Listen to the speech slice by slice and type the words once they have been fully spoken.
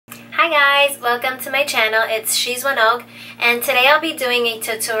Hi guys, welcome to my channel. It's She's One Oak, and today I'll be doing a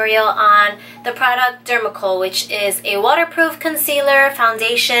tutorial on the product Dermacol, which is a waterproof concealer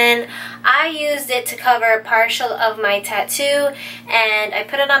foundation. I used it to cover partial of my tattoo, and I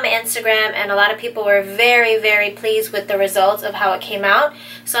put it on my Instagram, and a lot of people were very pleased with the results of how it came out.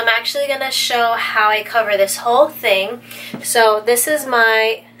 So I'm actually going to show how I cover this whole thing. So this is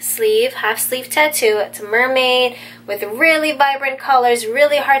my sleeve, half sleeve tattoo. It's a mermaid with really vibrant colors,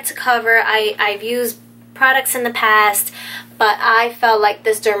 really hard to cover. I've used products in the past, but I felt like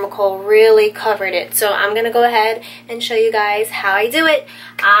this Dermacol really covered it. So I'm gonna go ahead and show you guys how I do it.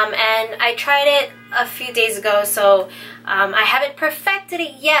 And I tried it a few days ago, so I haven't perfected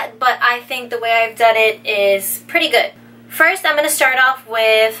it yet, but I think the way I've done it is pretty good. First, I'm gonna start off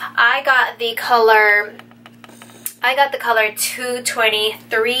with, I got the color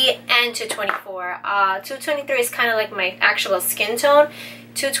 223 and 224. 223 is kind of like my actual skin tone.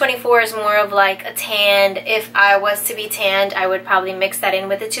 224 is more of like a tan. If I was to be tanned, I would probably mix that in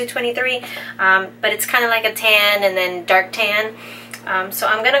with the 223. But it's kind of like a tan and then dark tan. So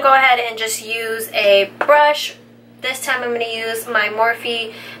I'm going to go ahead and just use a brush. This time I'm going to use my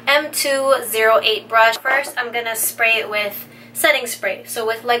Morphe M208 brush. First, I'm going to spray it with setting spray. So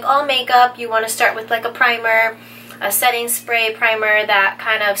with like all makeup, you want to start with like a primer, a setting spray primer that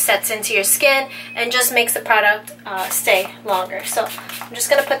kind of sets into your skin and just makes the product stay longer. So I'm just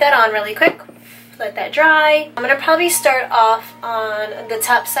going to put that on really quick, let that dry. I'm going to probably start off on the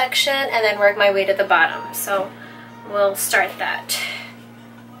top section and then work my way to the bottom. So we'll start that.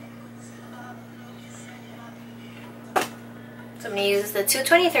 So I'm going to use the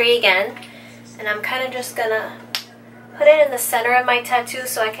 223 again, and I'm kind of just going to put it in the center of my tattoo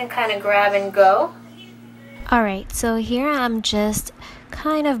so I can kind of grab and go. Alright, so here I'm just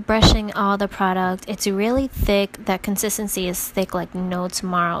kind of brushing all the product. It's really thick. That consistency is thick like no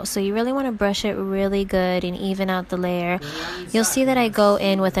tomorrow. So you really want to brush it really good and even out the layer. You'll see that I go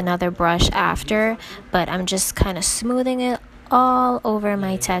in with another brush after, but I'm just kind of smoothing it all over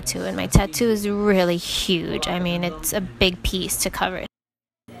my tattoo. And my tattoo is really huge. I mean, it's a big piece to cover.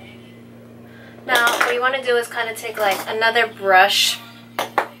 Now, what you want to do is kind of take like another brush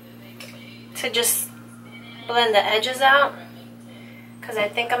to just blend the edges out, because I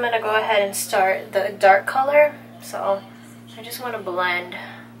think I'm going to go ahead and start the dark color. So I just want to blend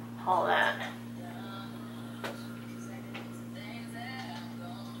all that.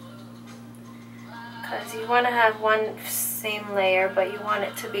 Because you want to have one same layer, but you want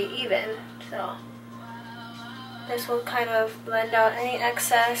it to be even. So this will kind of blend out any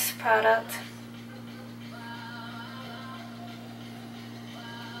excess product.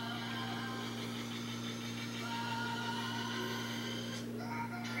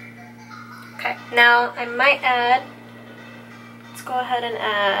 Okay, now I might add, let's go ahead and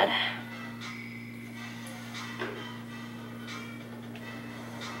add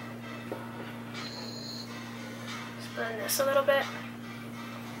let's blend this a little bit.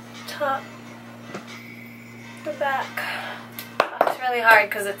 Top, the back. Oh, it's really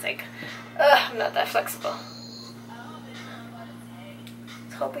hard because it's like, I'm not that flexible.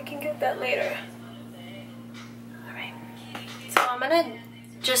 Let's hope we can get that later. Alright, so I'm gonna,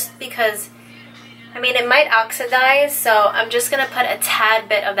 just because I mean, it might oxidize, so I'm just going to put a tad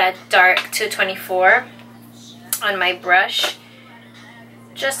bit of that dark 224 on my brush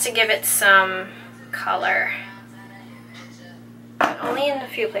just to give it some color, but only in a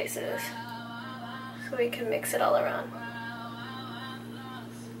few places so we can mix it all around.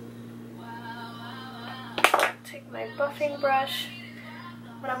 Take my buffing brush.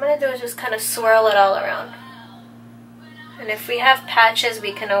 What I'm going to do is just kind of swirl it all around. And if we have patches,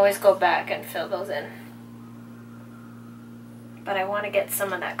 we can always go back and fill those in. But I want to get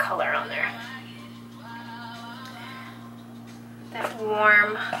some of that color on there. That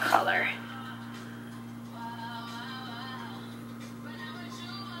warm color.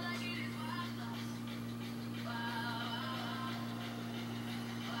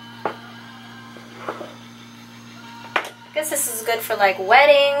 I guess this is good for like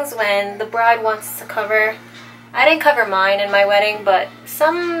weddings when the bride wants to cover. I didn't cover mine in my wedding, but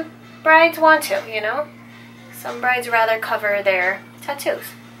some brides want to, you know? Some brides rather cover their tattoos.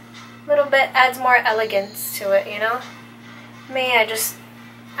 A little bit adds more elegance to it, you know? Me, I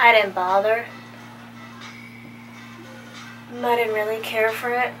didn't bother. I didn't really care for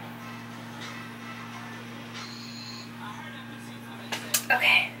it.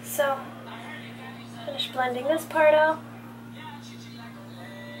 Okay, so finish blending this part out.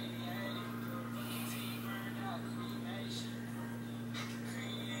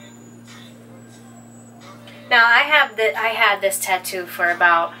 Now I had this tattoo for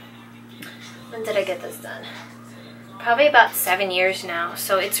about When did I get this done? Probably about 7 years now.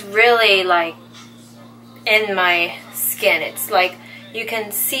 So it's really like in my skin. It's like you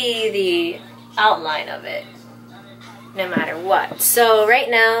can see the outline of it no matter what. So right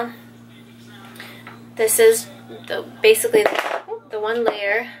now, this is basically the one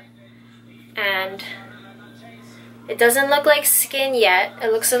layer, and it doesn't look like skin yet.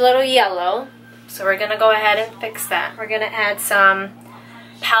 It looks a little yellow, so we're gonna go ahead and fix that. We're gonna add some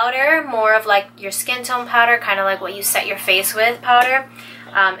powder, more of like your skin tone powder, kind of like what you set your face with powder,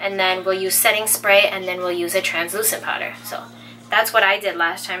 and then we'll use setting spray, and then we'll use a translucent powder. So that's what I did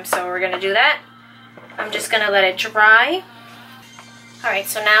last time, so we're gonna do that. I'm just gonna let it dry. Alright,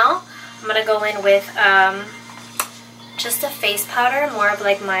 so now I'm gonna go in with just a face powder, more of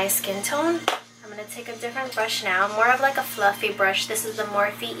like my skin tone. I'm gonna take a different brush now, more of like a fluffy brush. This is the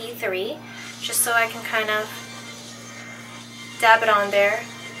Morphe E3, just so I can kind of dab it on there,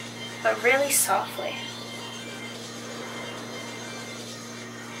 but really softly.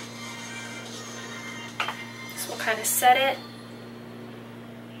 This will kind of set it.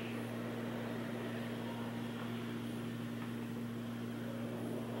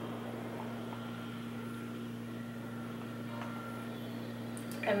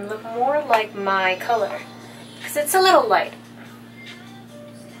 And look more like my color, because it's a little light.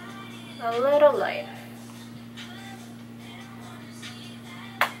 A little light.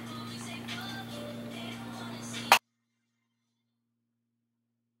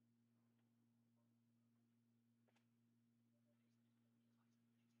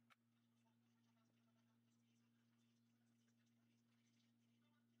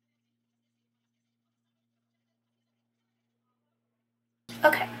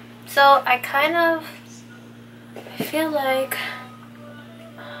 Okay, so I kind of feel like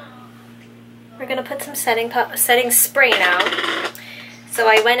we're gonna put some setting spray now. So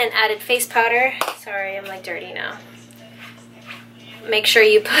I went and added face powder. Sorry, I'm like dirty now. Make sure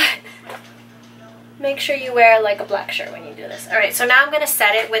you wear like a black shirt when you do this. All right, so now I'm gonna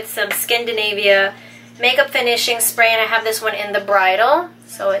set it with some Scandinavia makeup finishing spray, and I have this one in the bridal.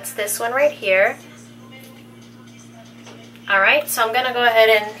 So it's this one right here. Alright, so I'm going to go ahead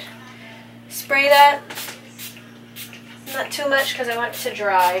and spray that. Not too much because I want it to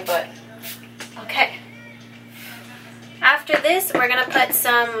dry, but okay. After this, we're going to put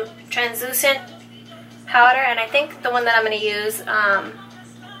some translucent powder, and I think the one that I'm going to use, I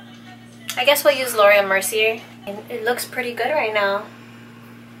guess we'll use L'Oreal Mercier. And it looks pretty good right now,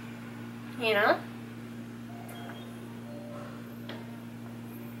 you know?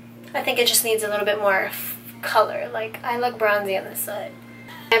 I think it just needs a little bit more color. Like, I look bronzy on this side.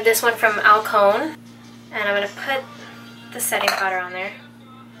 I have this one from Alcone, and I'm going to put the setting powder on there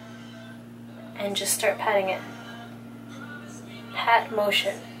and just start patting it. Pat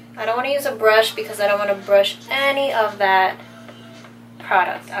motion. I don't want to use a brush because I don't want to brush any of that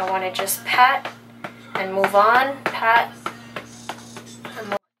product. I want to just pat and move on. Pat and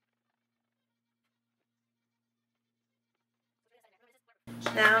move.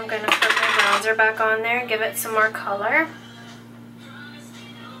 Now I'm going to put my bronzer back on there, give it some more color.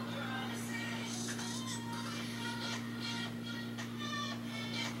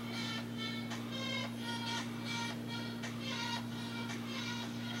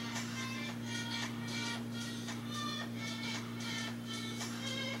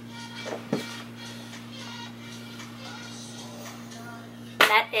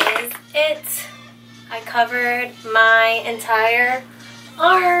 That is it. I covered my entire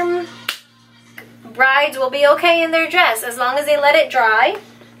arm. Brides will be okay in their dress as long as they let it dry,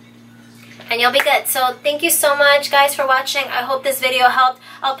 and you'll be good. So thank you so much, guys, for watching. I hope this video helped.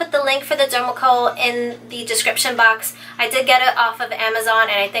 I'll put the link for the Dermacol in the description box. I did get it off of Amazon,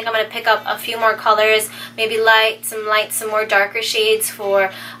 and I think I'm going to pick up a few more colors, maybe some more darker shades for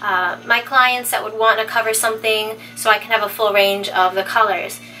my clients that would want to cover something, so I can have a full range of the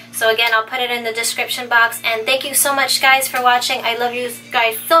colors. So again, I'll put it in the description box, and thank you so much, guys, for watching. I love you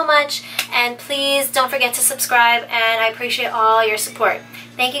guys so much, and please don't forget to subscribe, and I appreciate all your support.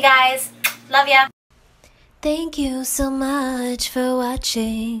 Thank you, guys. Love ya. Thank you so much for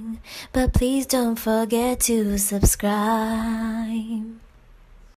watching, but please don't forget to subscribe.